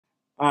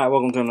Alright,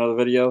 welcome to another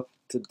video.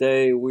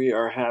 Today we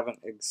are having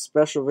a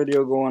special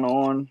video going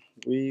on.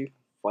 We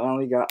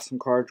finally got some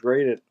cards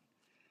graded.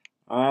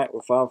 Alright,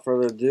 without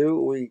further ado,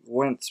 we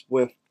went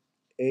with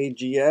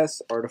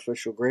AGS,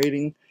 Artificial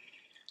Grading.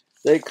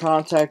 They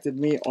contacted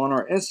me on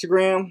our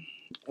Instagram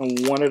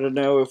and wanted to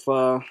know if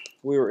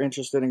we were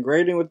interested in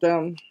grading with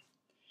them.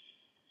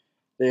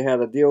 They had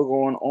a deal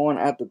going on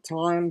at the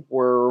time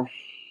where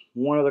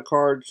one of the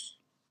cards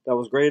that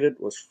was graded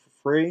was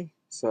free.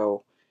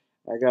 So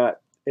I got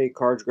 8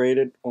 cards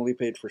graded, only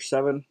paid for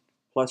 7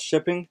 plus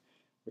shipping,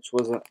 which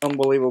was an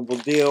unbelievable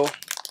deal.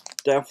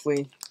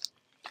 Definitely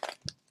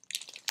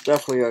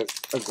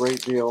a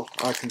great deal.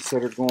 I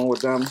considered going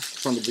with them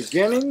from the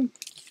beginning,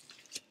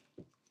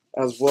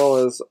 as well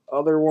as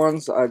other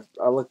ones. I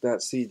looked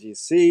at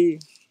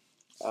CGC,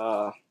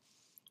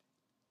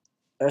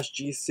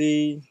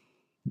 SGC,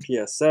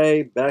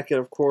 PSA, Beckett,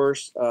 of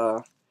course,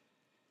 but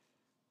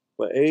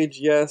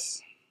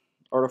AGS,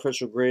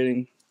 Artificial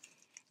Grading.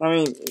 I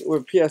mean,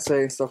 with PSA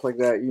and stuff like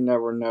that, you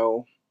never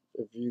know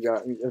if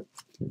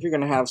you're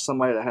gonna have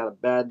somebody that had a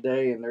bad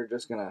day and they're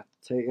just gonna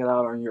take it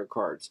out on your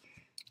cards.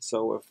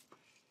 So if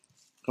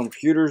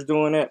computers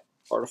doing it,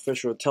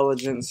 artificial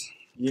intelligence,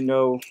 you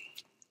know,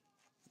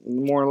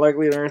 more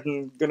likely there's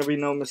gonna be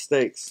no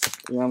mistakes.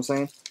 You know what I'm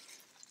saying?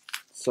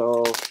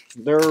 So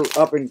they're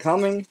up and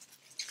coming.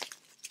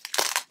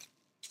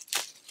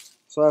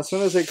 So as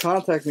soon as they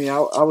contact me, I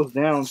was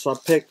down. So I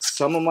picked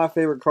some of my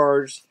favorite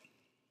cards.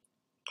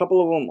 A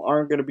couple of them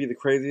aren't going to be the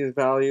craziest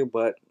value,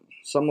 but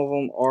some of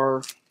them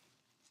are.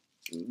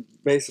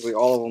 Basically,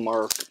 all of them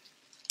are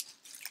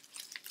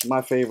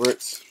my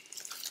favorites,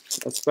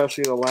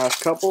 especially the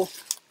last couple.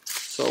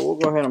 So we'll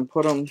go ahead and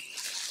put them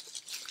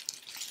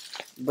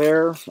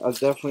there. I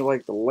definitely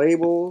like the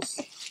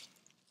labels.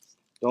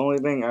 The only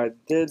thing I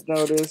did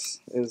notice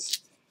is,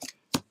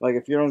 like,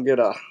 if you don't get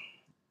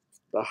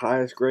the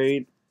highest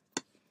grade,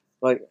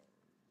 like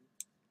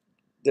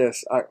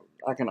this,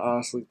 I can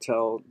honestly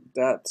tell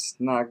that's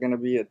not going to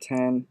be a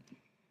 10.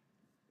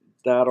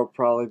 That'll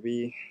probably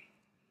be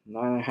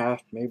 9.5,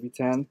 maybe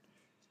 10.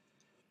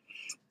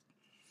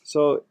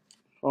 So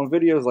on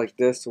videos like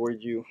this where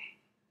you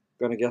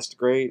gonna guess the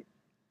grade,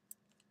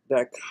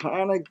 that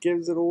kind of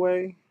gives it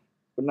away,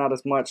 but not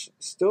as much.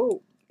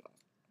 Still,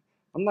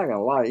 I'm not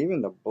gonna lie,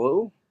 even the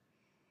blue,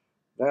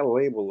 that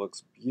label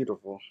looks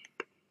beautiful.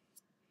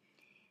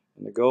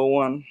 And the gold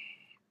one,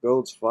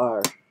 gold's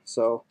fire.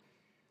 So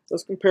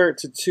let's compare it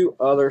to 2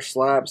 other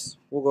slabs.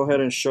 We'll go ahead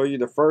and show you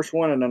the first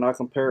one, and then I'll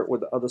compare it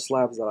with the other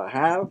slabs that I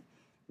have.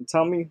 And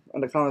tell me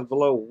in the comments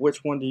below,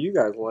 which one do you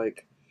guys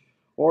like?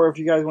 Or if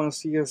you guys want to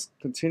see us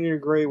continue to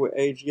grade with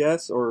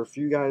AGS, or if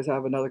you guys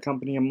have another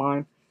company in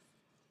mind,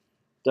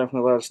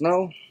 definitely let us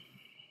know.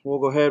 We'll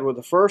go ahead with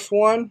the first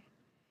one.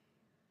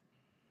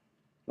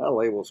 That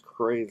label's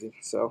crazy.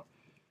 So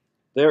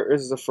there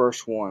is the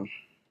first one.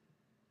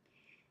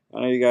 I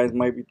know you guys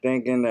might be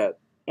thinking that,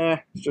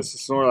 it's just a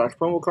Snorlax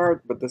promo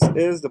card, but this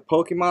is the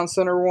Pokemon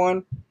Center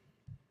one.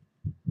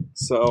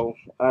 So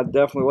I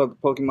definitely love the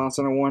Pokemon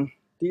Center one.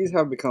 These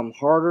have become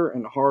harder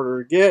and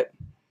harder to get.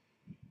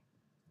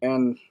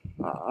 And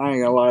I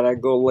ain't gonna lie,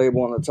 that gold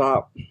label on the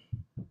top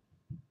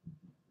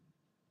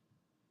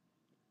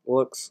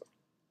looks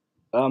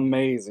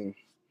amazing.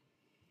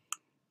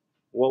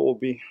 What will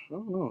be, I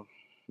don't know,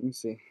 let me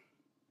see.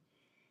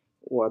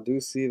 Oh, I do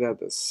see that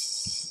the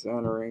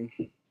centering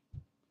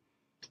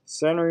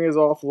is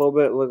off a little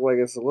bit. Look like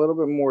it's a little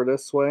bit more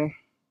this way.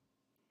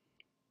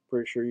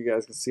 Pretty sure you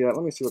guys can see that.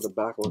 Let me see what the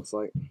back looks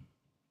like.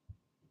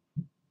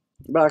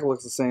 The back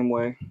looks the same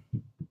way.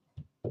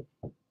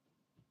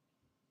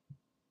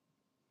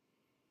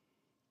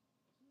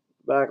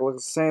 Back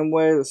looks the same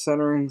way. The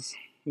centerings,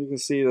 you can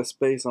see the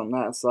space on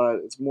that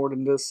side. It's more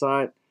than this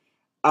side.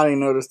 I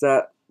didn't notice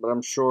that, but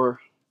I'm sure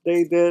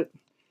they did.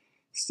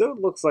 Still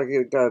looks like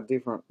it got a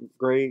different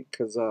grade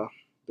because the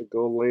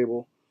gold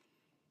label.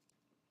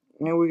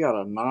 And we got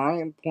a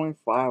 9.5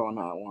 on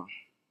that one.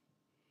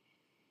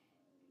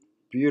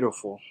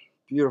 Beautiful,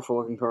 beautiful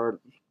looking card.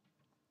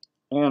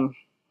 And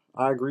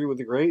I agree with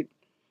the grade.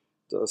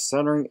 The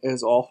centering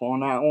is off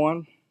on that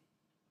one.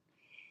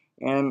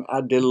 And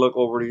I did look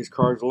over these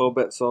cards a little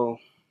bit, so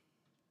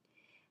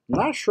I'm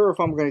not sure if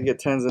I'm going to get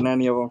 10s in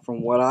any of them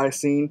from what I've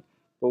seen,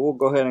 but we'll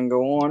go ahead and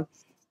go on.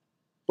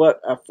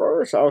 But at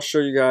first, I'll show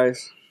you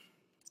guys.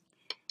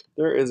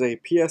 There is a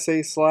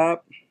PSA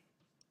slab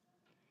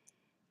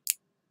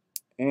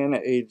and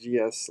an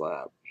AGS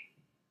slab.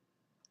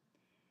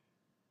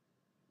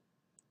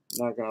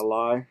 Not gonna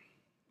lie,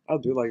 I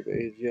do like the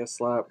AGS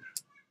slab.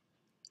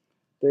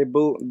 They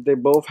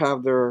both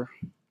have their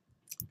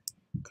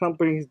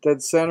companies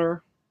dead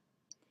center.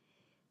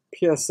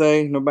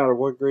 PSA, no matter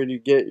what grade you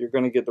get, you're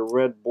gonna get the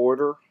red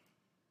border.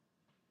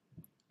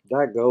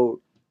 That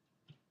gold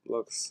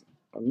looks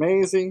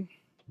amazing.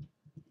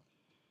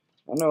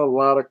 I know a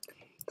lot of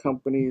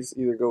companies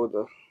either go with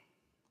the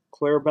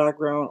clear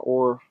background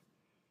or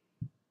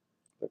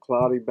the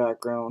cloudy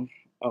background.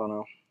 I don't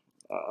know.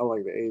 I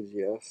like the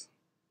AGS.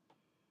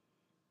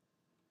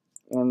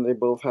 And they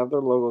both have their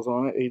logos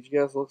on it.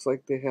 AGS looks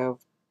like they have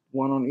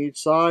One on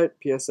each side.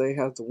 PSA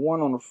has the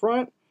one on the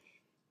front,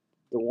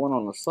 the one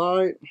on the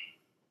side.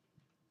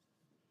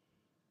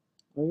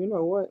 Well, you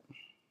know what?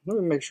 Let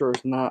me make sure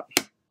it's not.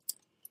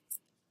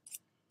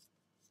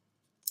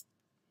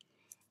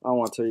 I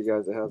want to tell you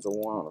guys it has the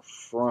one on the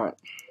front.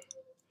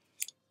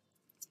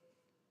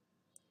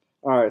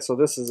 Alright, so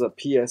this is a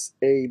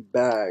PSA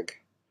bag.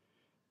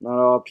 Not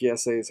all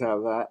PSAs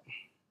have that.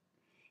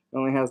 It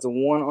only has the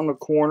one on the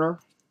corner.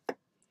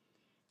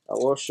 I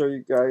will show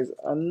you guys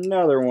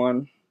another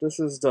one. This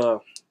is the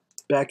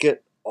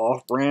Beckett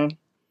off-brand.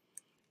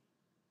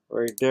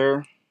 Right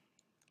there.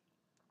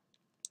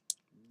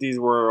 These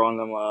were on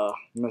them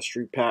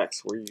mystery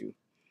packs where you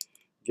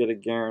get a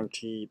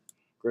guaranteed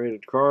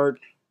graded card.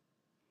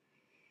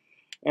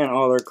 And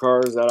all their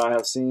cards that I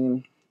have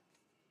seen,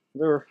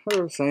 they're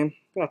the same.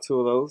 Got two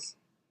of those.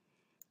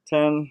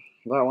 10.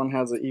 That one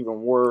has an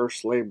even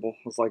worse label.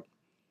 It's like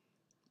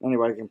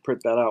anybody can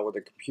print that out with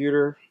a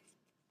computer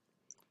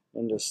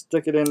and just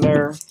stick it in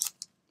there.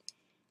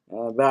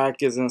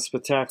 Back isn't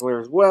spectacular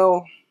as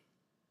well.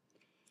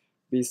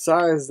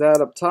 Besides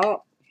that, up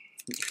top,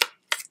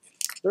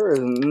 there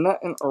is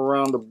nothing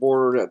around the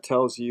border that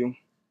tells you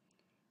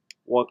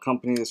what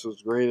company this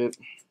was graded.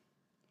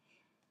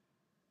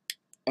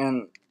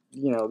 And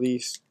you know,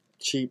 these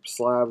cheap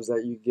slabs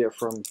that you get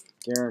from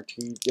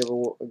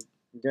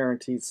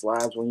guaranteed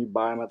slabs when you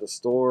buy them at the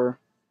store,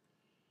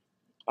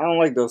 I don't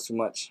like those too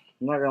much.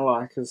 I'm not gonna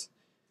lie, because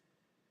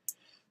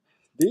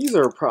these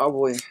are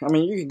probably, I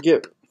mean, you can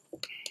get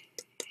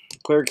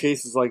clear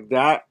cases like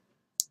that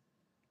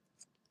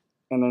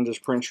and then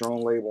just print your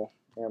own label.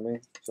 You know what I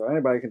mean? So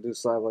anybody can do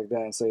slabs like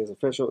that and say it's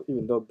official,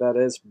 even though that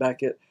is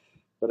Beckett,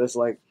 but it's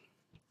like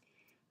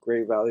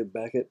Great Value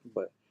Beckett.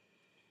 But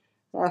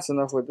that's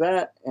enough with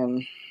that.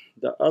 And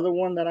the other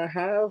one that I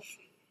have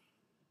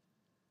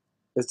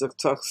is the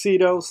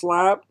Tuxedo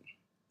slab,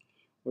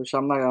 which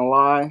I'm not gonna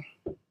lie,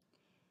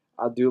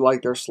 I do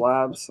like their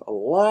slabs a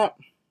lot.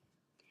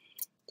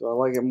 Do I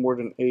like it more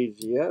than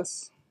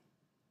AGS?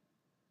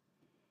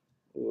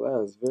 Ooh,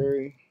 that is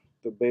very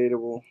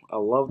debatable. I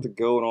love the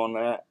gold on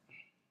that.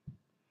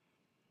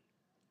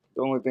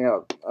 The only thing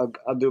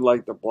I do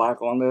like the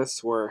black on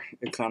this, where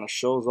it kind of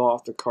shows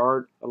off the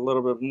card a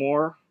little bit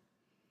more.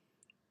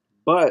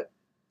 But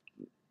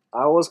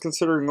I was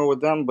considering going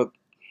with them, but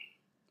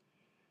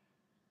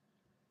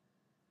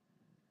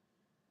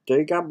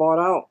they got bought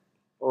out,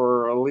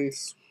 or at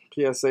least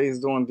PSA is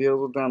doing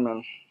deals with them,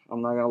 and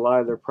I'm not gonna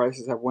lie, their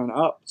prices have went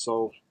up.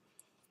 So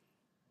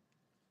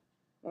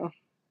I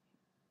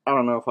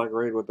don't know if I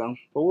grade with them,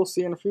 but we'll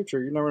see in the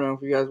future. You never know.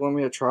 If you guys want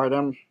me to try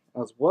them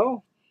as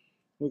well,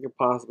 we could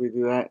possibly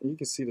do that. You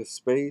can see the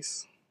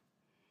space.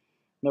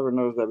 Never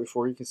noticed that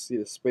before. You can see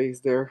the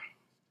space there.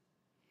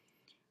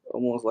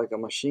 Almost like a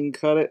machine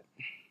cut it.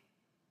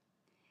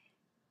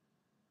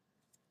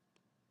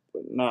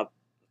 But not,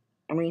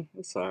 I mean,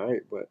 it's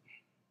alright, but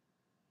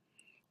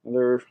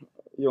there,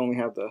 you only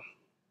have the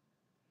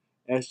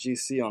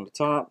SGC on the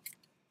top.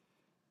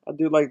 I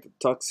do like the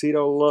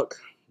tuxedo look,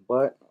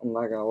 but I'm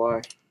not gonna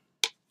lie,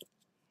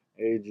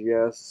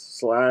 AGS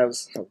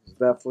slabs have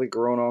definitely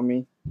grown on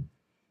me.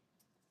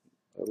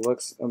 It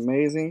looks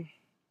amazing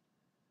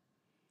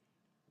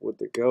with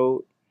the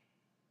goat.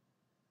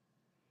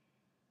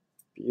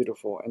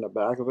 Beautiful in the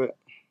back of it.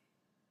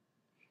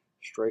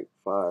 Straight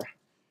fire.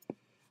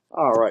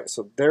 Alright,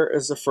 so there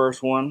is the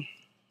first one.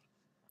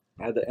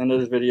 At the end of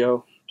this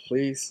video,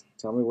 please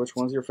tell me which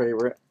one's your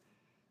favorite.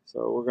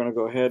 So we're gonna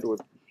go ahead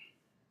with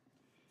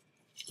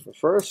the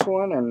first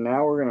one, and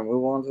now we're gonna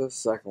move on to the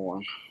second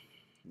one.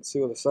 Let's see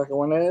what the second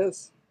one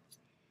is.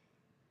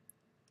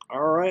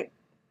 Alright,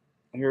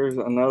 here's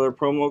another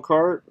promo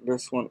card.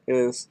 This one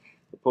is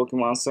the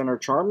Pokemon Center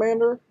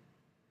Charmander.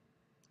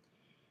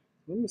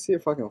 Let me see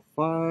if I can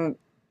find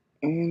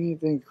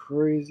anything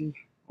crazy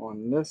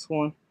on this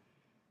one.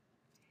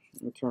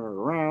 Let me turn it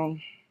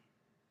around.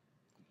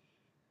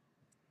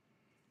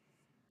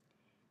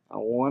 I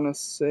want to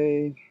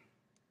say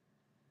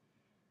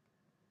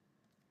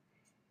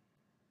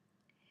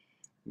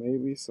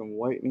maybe some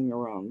whitening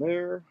around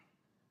there.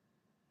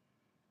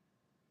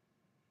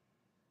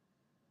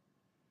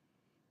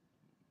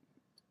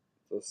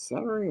 The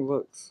centering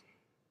looks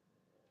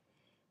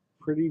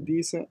pretty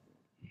decent.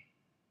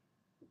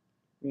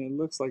 I mean, it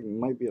looks like it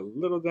might be a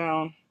little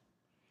down.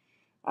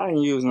 I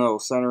didn't use no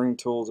centering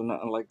tools or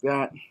nothing like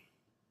that.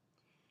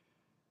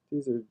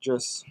 These are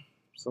just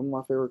some of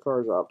my favorite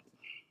cards out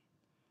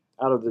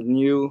of the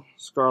new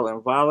Scarlet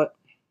and Violet.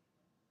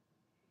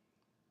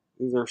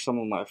 These are some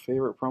of my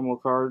favorite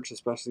promo cards,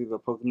 especially the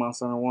Pokemon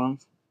Center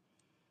ones.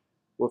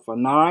 With a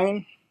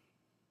 9,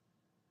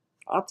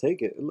 I'll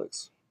take it. It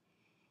looks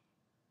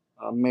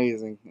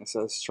amazing. It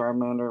says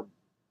Charmander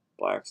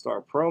Black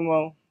Star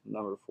promo,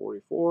 number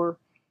 44.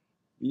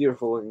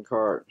 Beautiful looking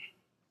card.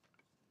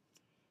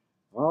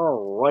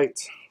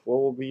 Alright, what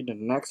will be the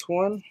next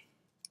one?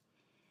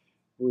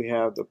 We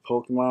have the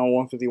Pokemon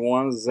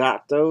 151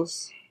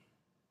 Zapdos.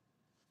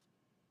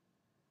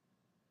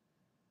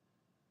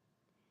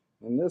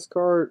 And this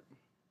card,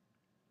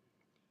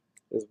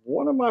 is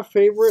one of my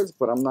favorites,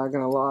 but I'm not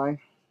gonna lie,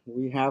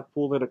 we have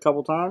pulled it a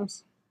couple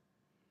times.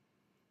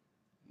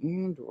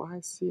 And do I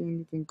see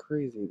anything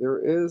crazy? There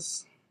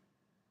is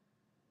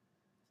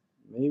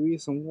maybe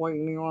some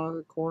whitening on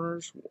the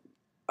corners.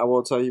 I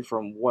will tell you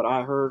from what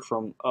I heard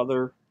from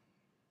other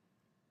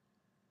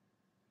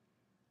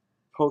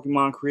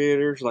Pokemon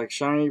creators like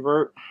Shiny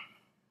Vert,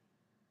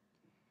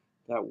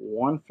 that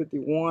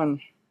 151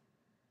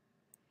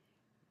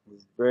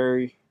 is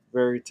very,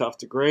 very tough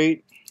to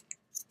grade.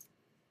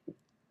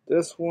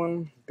 This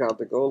one got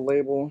the gold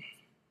label.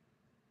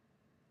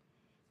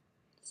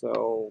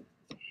 So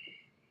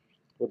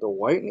with the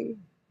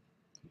whitening,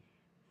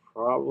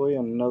 probably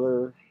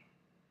another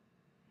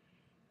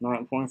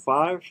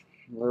 9.5.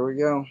 There we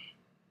go.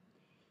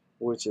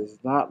 Which is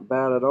not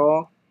bad at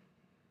all.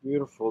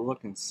 Beautiful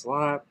looking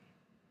slab.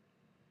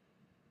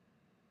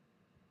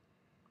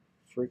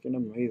 Freaking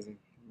amazing.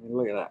 I mean,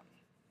 look at that.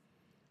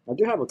 I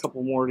do have a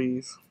couple more of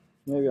these.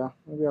 Maybe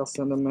I'll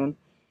send them in.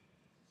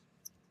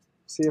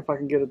 See if I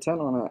can get a 10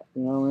 on that.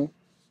 You know what I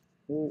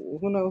mean?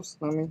 Who knows?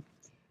 I mean,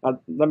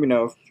 let me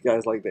know if you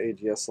guys like the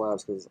AGS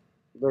slabs, because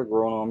they're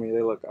growing on me.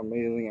 They look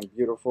amazing and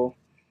beautiful.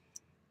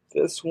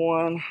 This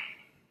one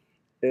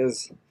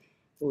is,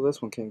 oh,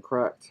 this one came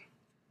cracked.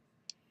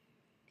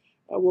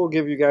 I will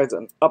give you guys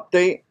an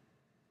update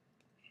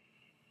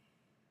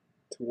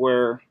to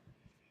where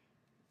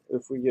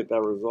if we get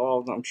that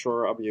resolved, I'm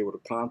sure I'll be able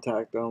to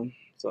contact them.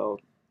 So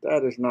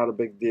that is not a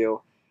big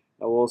deal.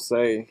 I will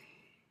say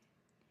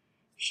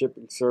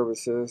shipping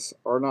services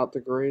are not the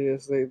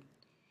greatest. They,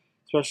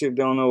 especially if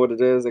they don't know what it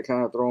is, they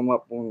kind of throw them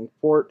up on the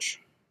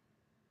porch.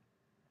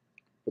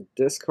 But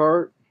this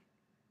card,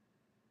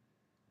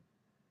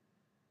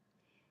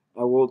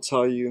 I will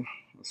tell you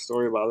a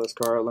story about this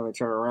card. Let me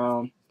turn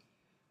around.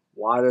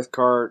 Why this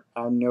card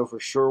I know for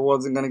sure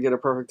wasn't going to get a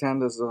perfect 10.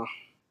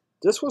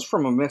 This was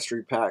from a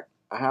mystery pack.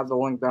 I have the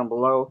link down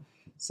below.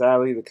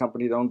 Sadly, the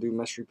company don't do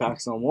mystery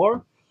packs no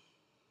more.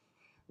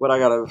 But I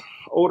got an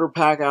older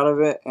pack out of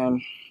it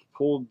and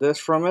pulled this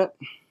from it,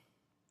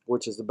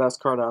 which is the best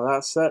card out of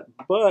that set.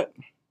 But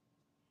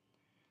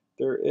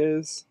there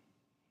is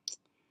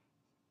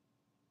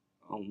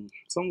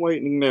some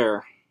whitening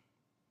there.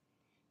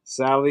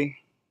 Sadly,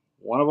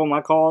 one of them I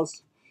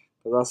caused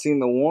because I seen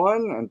the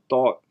one and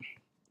thought,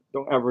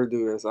 don't ever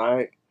do this.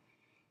 I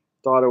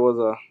thought it was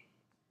a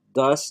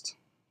dust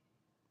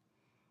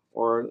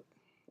or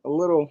a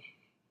little,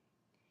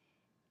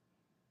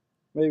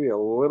 maybe a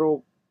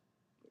little,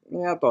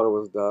 yeah, I thought it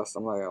was dust.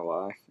 I'm not gonna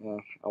lie. Yeah,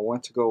 I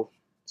went to go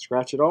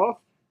scratch it off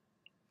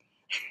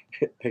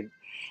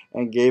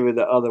and gave it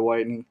the other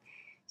whitening.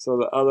 So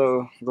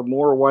the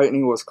more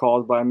whitening was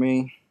caused by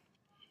me.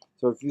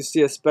 So if you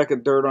see a speck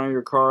of dirt on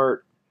your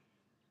card,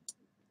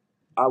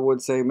 I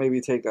would say maybe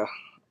take a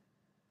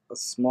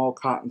small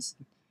cotton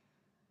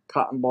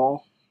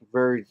ball,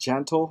 very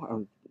gentle,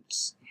 and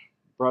just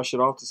brush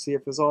it off to see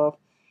if it's off.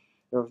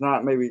 If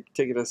not, maybe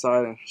take it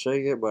aside and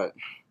shake it, but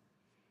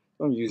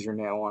don't use your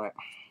nail on it.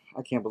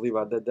 I can't believe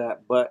I did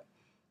that, but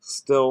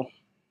still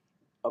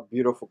a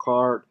beautiful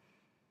card.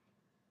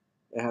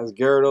 It has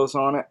Gyarados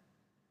on it.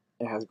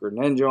 It has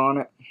Greninja on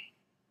it.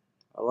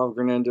 I love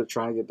Greninja,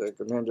 trying to get the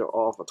Greninja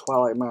off of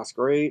Twilight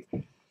Masquerade.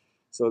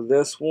 So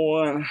this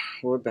one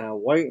with that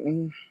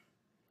whitening,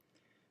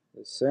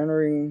 the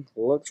centering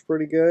looks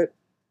pretty good.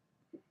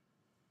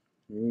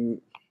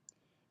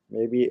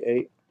 Maybe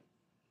 8,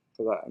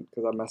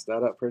 because I messed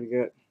that up pretty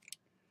good.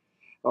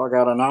 Oh, I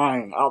got a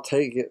 9. I'll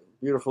take it.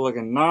 Beautiful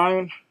looking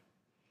 9.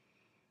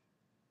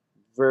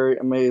 Very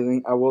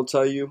amazing. I will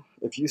tell you,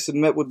 if you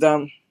submit with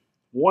them,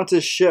 once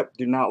it's shipped,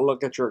 do not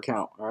look at your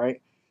account, all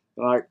right?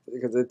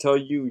 Because they tell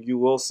you you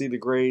will see the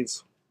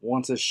grades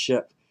once it's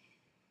shipped.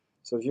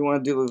 So if you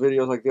want to do the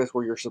videos like this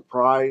where you're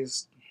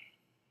surprised,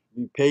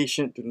 be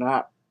patient. Do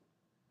not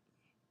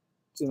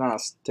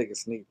take a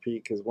sneak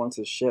peek, because once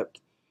it's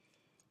shipped,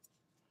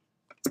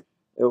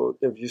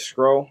 if you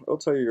scroll, it'll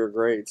tell you your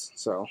grades.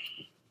 So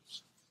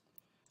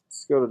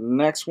let's go to the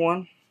next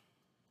one.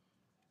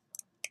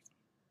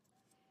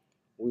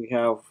 We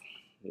have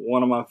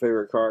one of my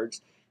favorite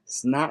cards.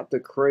 It's not the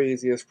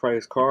craziest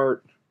price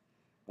card.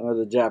 I know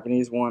the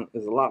Japanese one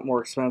is a lot more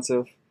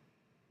expensive,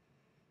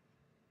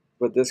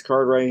 but this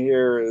card right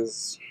here it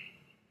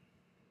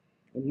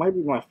might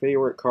be my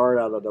favorite card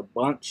out of the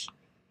bunch,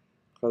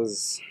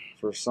 because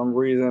for some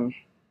reason,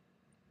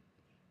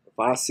 if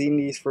I see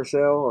these for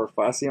sale, or if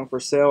I see them for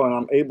sale and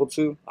I'm able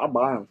to, I'll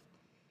buy them.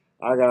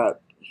 I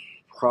got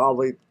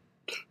probably,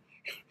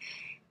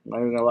 not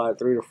even gonna lie,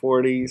 3 to 4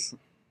 of these,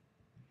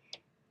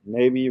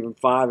 maybe even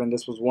 5, and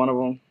this was one of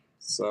them.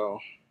 So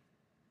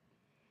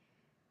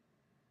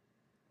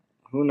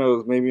who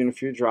knows, maybe in the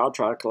future I'll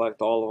try to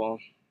collect all of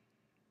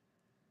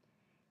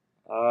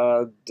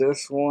them.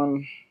 This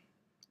one,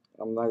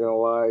 I'm not gonna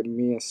lie,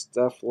 me and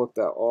Steph looked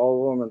at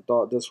all of them and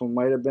thought this one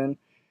might have been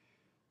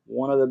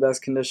one of the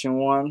best condition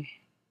one.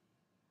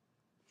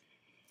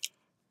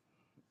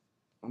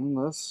 And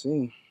let's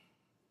see.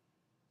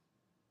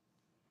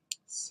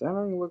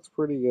 Centering looks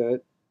pretty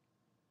good.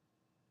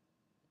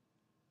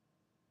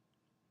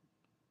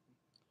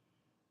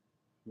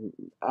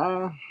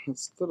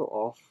 It's a little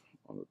off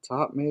on the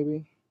top,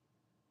 maybe.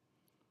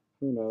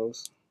 Who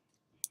knows?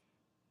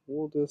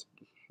 Well, this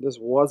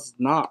was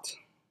not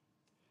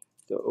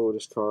the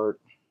oldest card.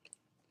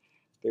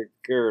 The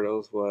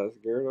Gyarados was.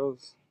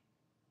 Gyarados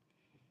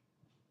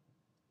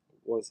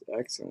was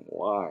X and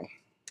Y.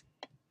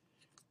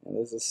 And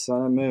this is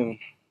Sun and Moon.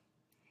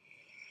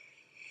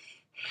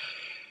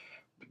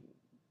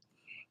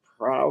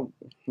 Proud.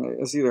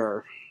 It's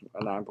either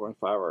a 9.5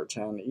 or a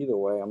 10. Either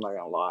way, I'm not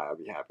gonna lie, I'll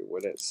be happy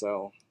with it.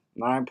 So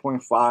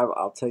 9.5,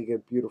 I'll take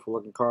it. Beautiful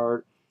looking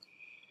card.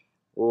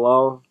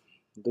 Love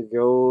the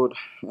gold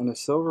and the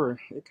silver.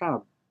 It kind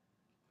of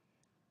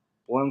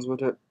blends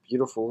with it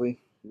beautifully.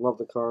 Love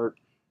the card.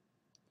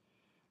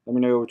 Let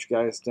me know what you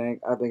guys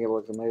think. I think it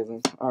looks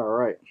amazing. All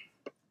right,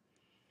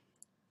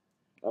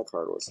 that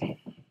card was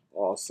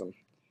awesome.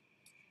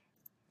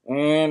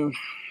 And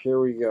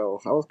here we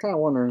go. I was kind of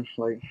wondering,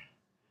 like,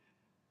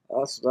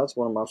 that's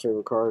one of my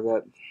favorite cards,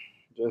 that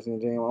Jesse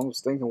and James. I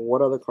was thinking,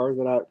 what other cards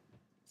that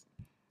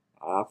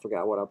I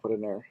forgot what I put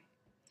in there.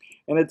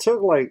 And it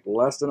took like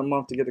less than a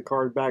month to get the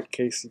card back, in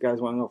case you guys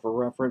want to know for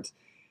reference.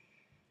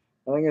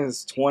 I think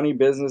it's 20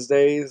 business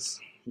days.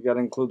 You got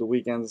to include the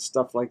weekends and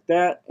stuff like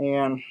that.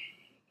 And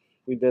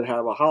we did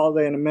have a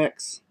holiday in the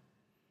mix.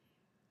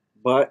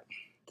 But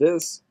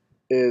this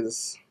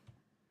is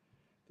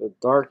the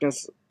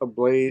Darkness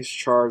Ablaze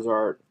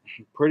Charizard.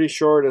 I'm pretty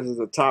sure this is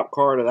the top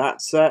card of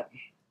that set.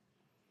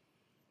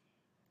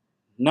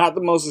 Not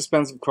the most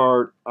expensive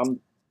card. I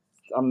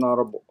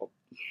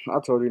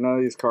told you, none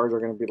of these cards are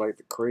going to be like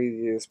the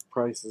craziest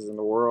prices in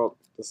the world.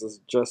 This is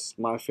just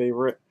my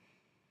favorite.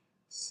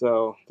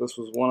 So this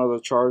was one of the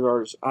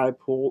Charizards I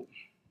pulled.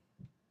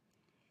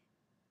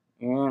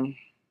 And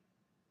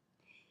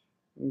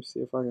let me see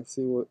if I can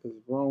see what is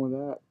wrong with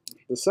that.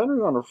 The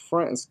centering on the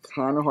front is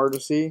kind of hard to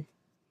see.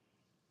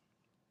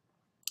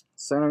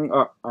 Centering,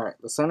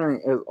 alright, the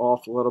centering is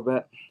off a little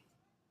bit.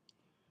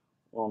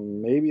 Well,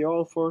 maybe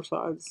all four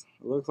sides.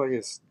 It looks like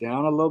it's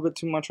down a little bit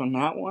too much on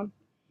that one.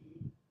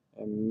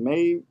 And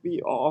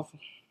maybe off.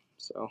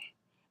 So,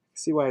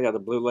 see why I got the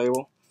blue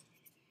label.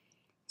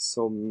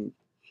 So,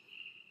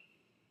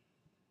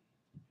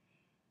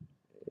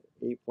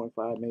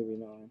 8.5, maybe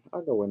 9.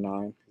 I'll go with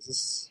 9 because this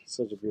is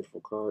such a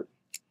beautiful card.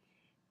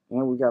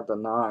 And we got the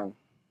 9.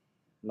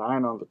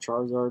 9 on the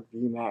Charizard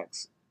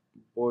VMAX.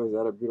 Boy, is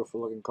that a beautiful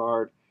looking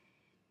card.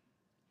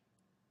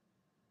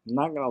 I'm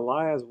not going to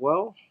lie as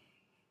well.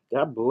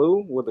 That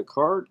blue with the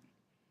card,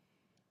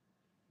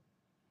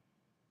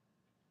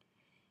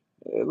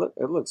 it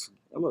looks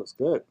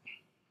good.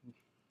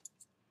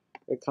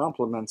 It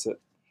complements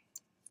it.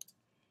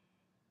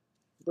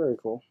 Very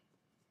cool.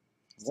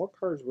 What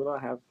cards would I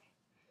have?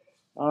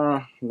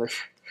 Yeah,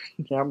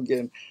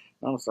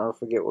 I'm starting to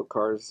forget what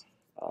cards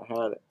I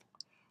had.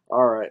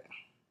 Alright.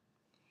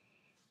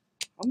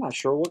 I'm not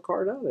sure what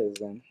card that is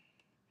then.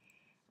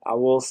 I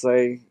will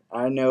say,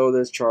 I know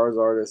this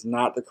Charizard is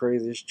not the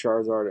craziest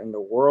Charizard in the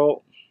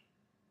world.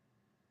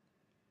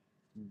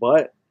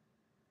 But,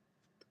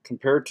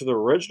 compared to the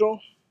original,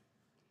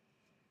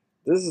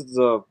 this is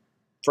the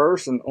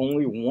first and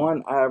only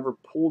one I ever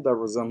pulled that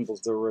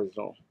resembles the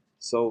original.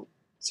 So,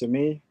 to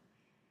me,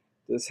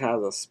 this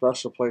has a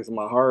special place in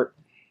my heart.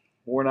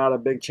 We're not a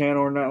big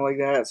channel or nothing like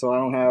that, so I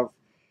don't have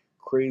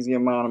crazy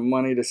amount of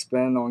money to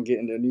spend on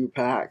getting the new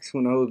packs.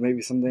 Who knows,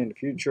 maybe someday in the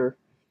future.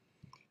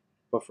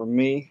 But for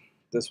me,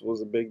 this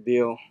was a big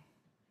deal.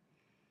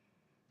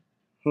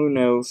 Who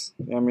knows?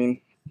 I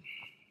mean,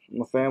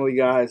 I'm a family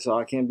guy, so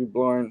I can't be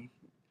blowing.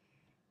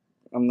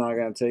 I'm not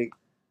going to take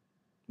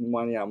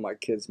money out of my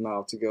kid's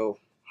mouth to go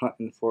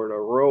hunting for the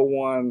real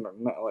one or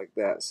nothing like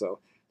that. So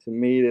to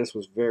me, this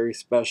was very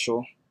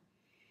special.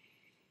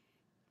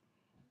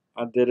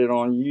 I did it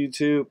on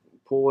YouTube,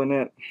 pulling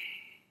it.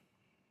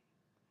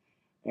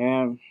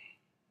 And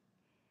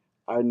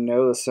I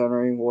know the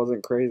centering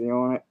wasn't crazy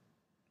on it.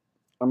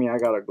 I mean, I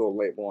got a gold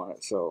label on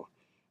it, so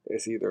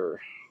it's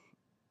either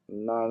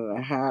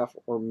 9.5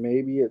 or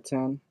maybe a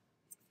 10.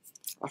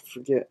 I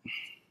forget.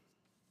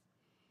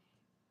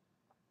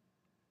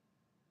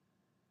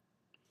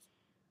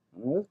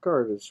 And this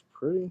card is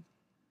pretty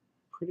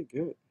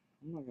good.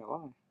 I'm not gonna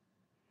lie.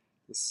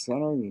 The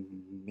centering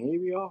may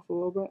be off a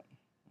little bit.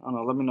 I don't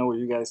know. Let me know what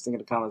you guys think in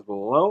the comments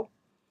below.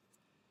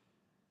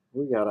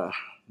 We got a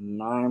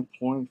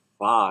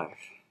 9.5.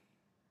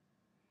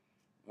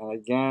 And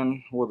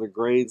again, with the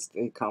grades,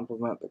 they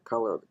complement the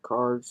color of the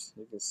cards.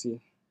 You can see,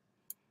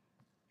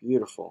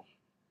 beautiful.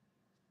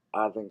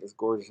 I think it's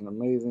gorgeous and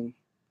amazing.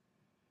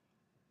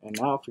 And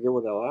now I forget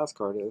what that last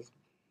card is.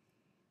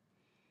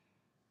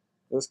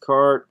 This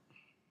card,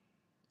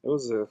 it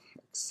was an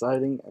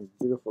exciting and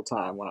beautiful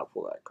time when I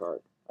pulled that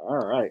card.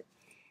 Alright,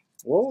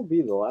 what will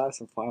be the last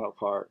and final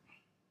card?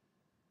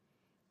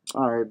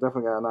 Alright,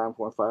 definitely got a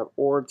 9.5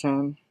 or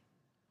 10.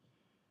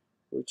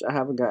 Which I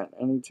haven't gotten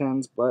any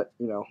 10s, but,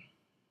 you know,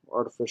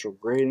 artificial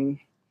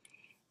grading.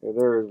 If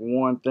there is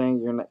one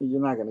thing, you're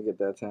not going to get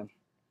that 10.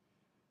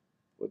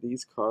 But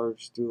these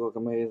cards do look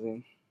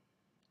amazing.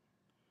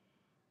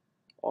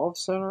 Off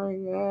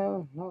centering,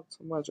 not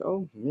so much.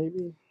 Oh,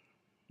 maybe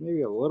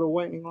a little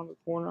whitening on the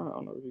corner. I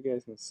don't know if you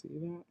guys can see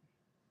that.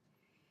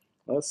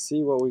 Let's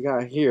see what we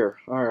got here.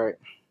 All right,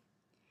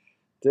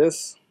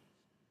 this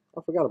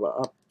I forgot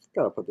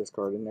to put this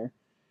card in there.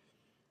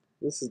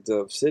 This is the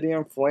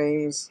Obsidian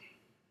Flames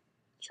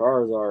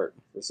Charizard.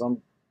 For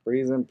some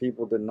reason,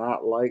 people did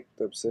not like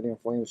the Obsidian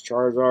Flames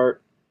Charizard.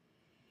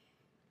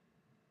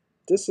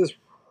 This is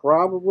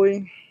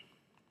probably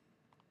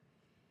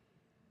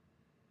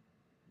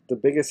the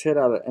biggest hit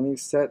out of any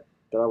set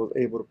that I was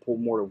able to pull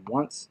more than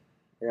once.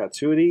 I got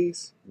 2 of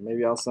these.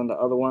 Maybe I'll send the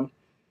other one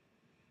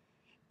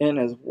in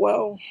as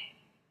well.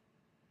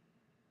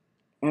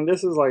 And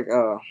this is like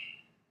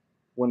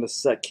when the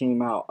set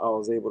came out, I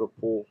was able to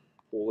pull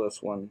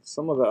this one.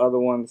 Some of the other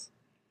ones,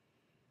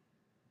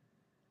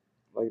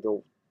 like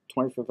the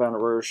 25th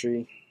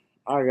anniversary,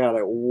 I got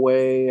it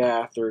way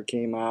after it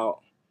came out.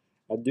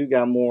 I do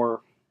got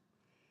more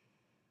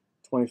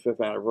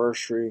 25th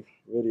anniversary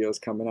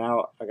videos coming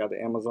out. I got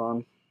the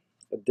Amazon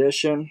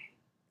edition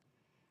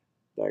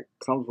that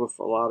comes with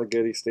a lot of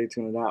goodies. Stay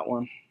tuned to that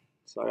one.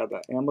 So I got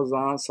the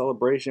Amazon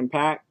Celebration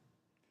Pack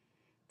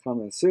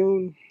coming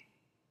soon.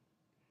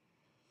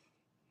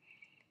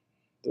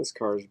 This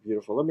card is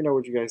beautiful. Let me know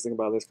what you guys think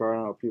about this card.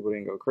 I know people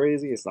didn't go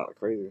crazy. It's not a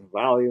crazy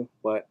value,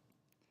 but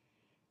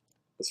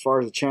as far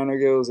as the channel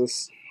goes,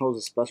 this holds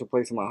a special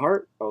place in my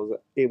heart. I was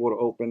able to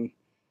open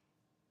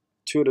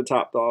 2 of the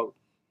top dog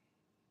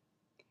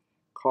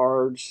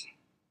cards,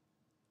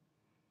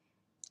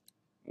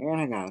 and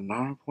I got a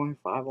 9.5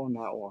 on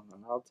that one,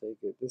 and I'll take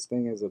it. This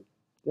thing is a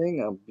thing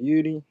of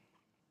beauty.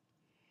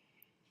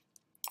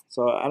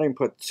 So I didn't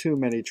put too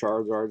many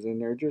Charizards in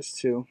there, just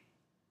 2.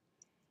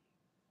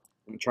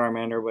 And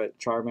Charmander, but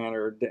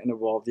Charmander didn't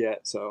evolve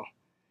yet. So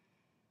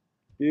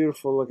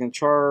beautiful looking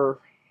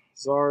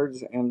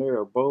Charizards, and they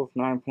are both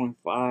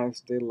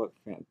 9.5s. They look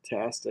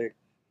fantastic.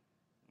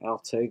 I'll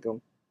take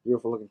them.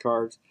 Beautiful looking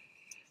cards.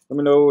 Let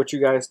me know what you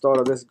guys thought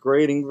of this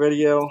grading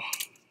video.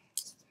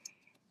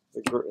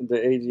 The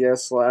AGS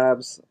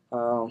slabs.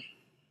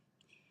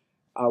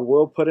 I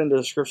will put in the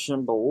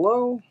description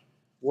below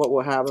what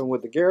will happen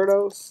with the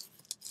Gyarados.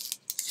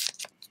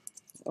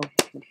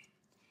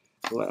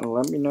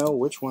 Let me know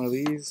which one of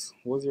these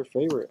was your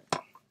favorite.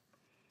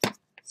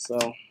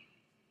 So,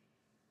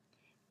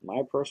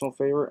 my personal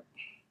favorite.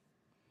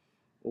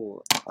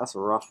 Ooh, that's a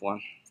rough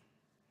one.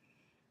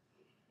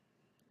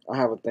 I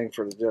have a thing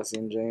for the Jesse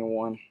and Jane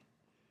one.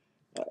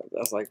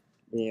 That's like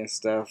me and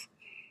Steph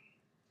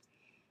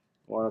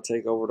want to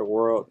take over the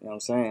world. You know what I'm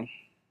saying?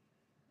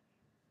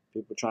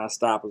 People trying to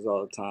stop us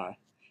all the time.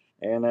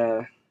 And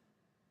I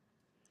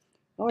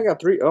only got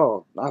 3.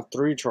 Oh, not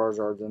 3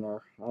 Charizards in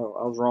there. I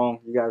was wrong.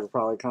 You guys were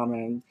probably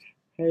commenting,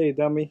 "Hey,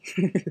 dummy."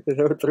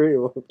 There were 3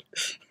 of them.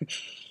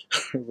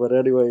 But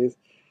anyways,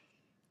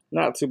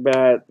 not too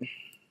bad.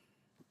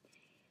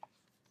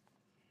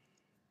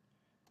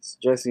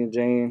 Jesse and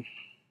Jane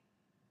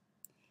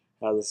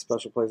has a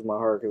special place in my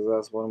heart because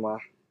that's one of my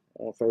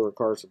favorite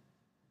cards to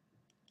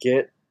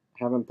get.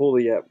 Haven't pulled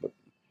it yet, but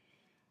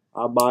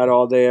I'll buy it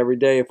all day, every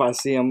day if I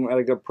see them at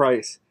a good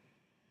price.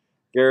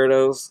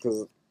 Gyarados,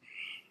 because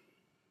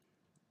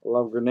I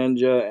love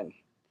Greninja, and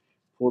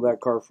pull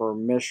that card for a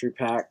mystery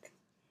pack.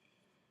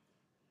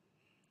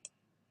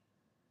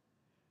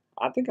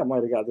 I think I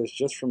might have got this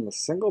just from the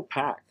single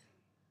pack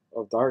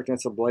of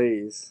Darkness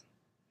Ablaze.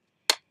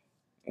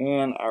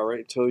 And I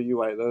already told you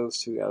why those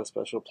 2 got a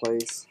special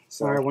place.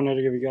 So I wanted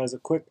to give you guys a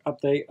quick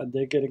update. I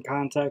did get in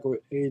contact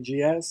with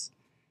AGS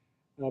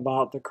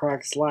about the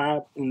cracked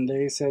slab, and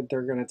they said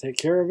they're going to take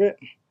care of it.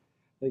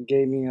 They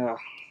gave me a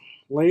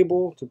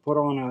label to put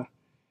on a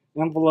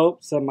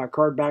envelope, send my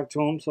card back to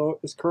them. So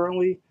it's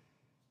currently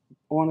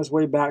on its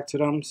way back to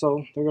them.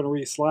 So they're going to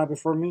re-slab it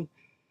for me.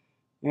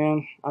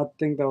 And I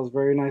think that was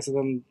very nice of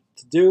them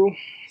to do.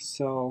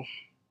 So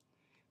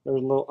there's a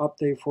little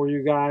update for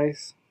you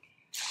guys.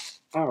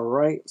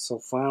 Alright, so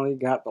finally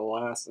got the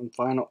last and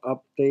final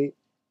update.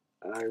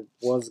 I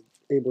was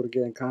able to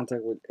get in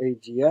contact with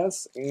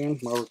AGS, and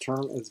my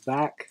return is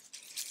back.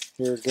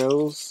 Here it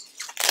goes.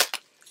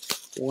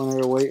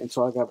 Wanted to wait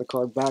until I got the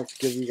card back to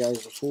give you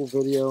guys a full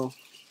video.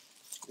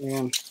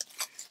 And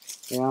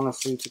they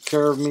honestly took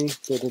care of me.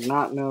 They did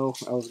not know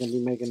I was going to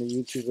be making a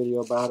YouTube video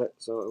about it,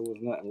 so it was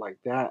nothing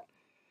like that.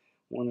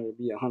 Wanted to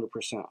be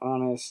 100%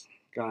 honest.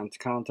 Got into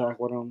contact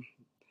with them.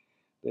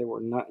 They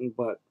were nothing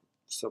but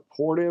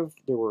supportive.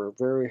 They were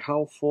very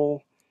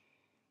helpful.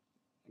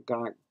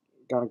 Got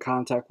in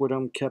contact with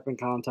them, kept in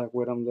contact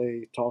with them.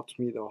 They talked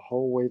to me the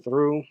whole way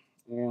through,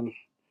 and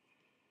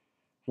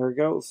here it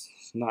goes.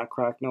 It's not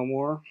cracked no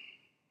more.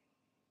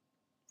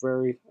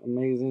 Very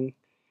amazing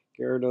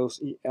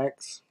Gyarados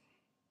EX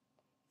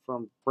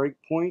from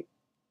Breakpoint.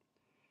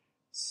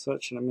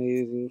 Such an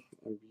amazing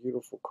and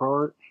beautiful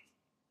card.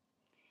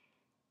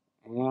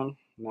 And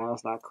now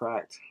it's not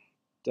cracked.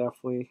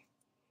 Definitely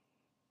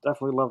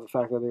love the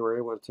fact that they were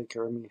able to take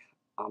care of me.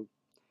 I'm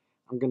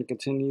going to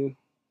continue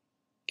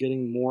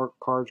getting more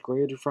cards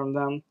graded from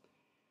them.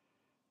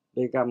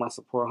 They got my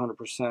support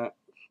 100%.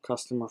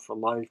 customer for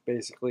life,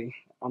 basically.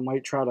 I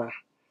might try to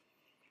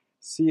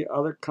see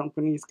other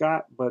companies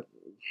got, but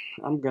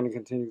I'm gonna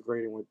continue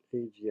grading with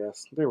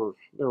AGS. They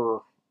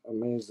were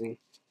amazing.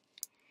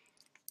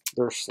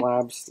 Their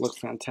slabs look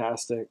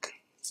fantastic,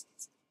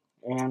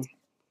 and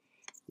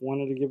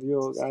wanted to give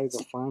you guys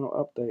a final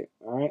update.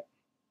 All right,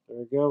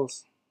 there it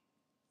goes.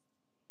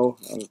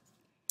 And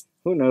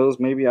who knows?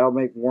 Maybe I'll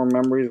make more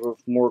memories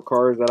with more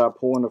cars that I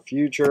pull in the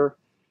future.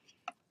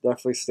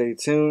 Definitely stay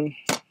tuned.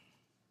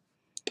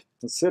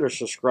 Consider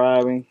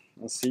subscribing.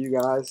 I'll see you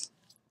guys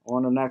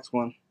on the next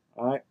one.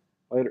 All right,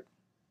 later.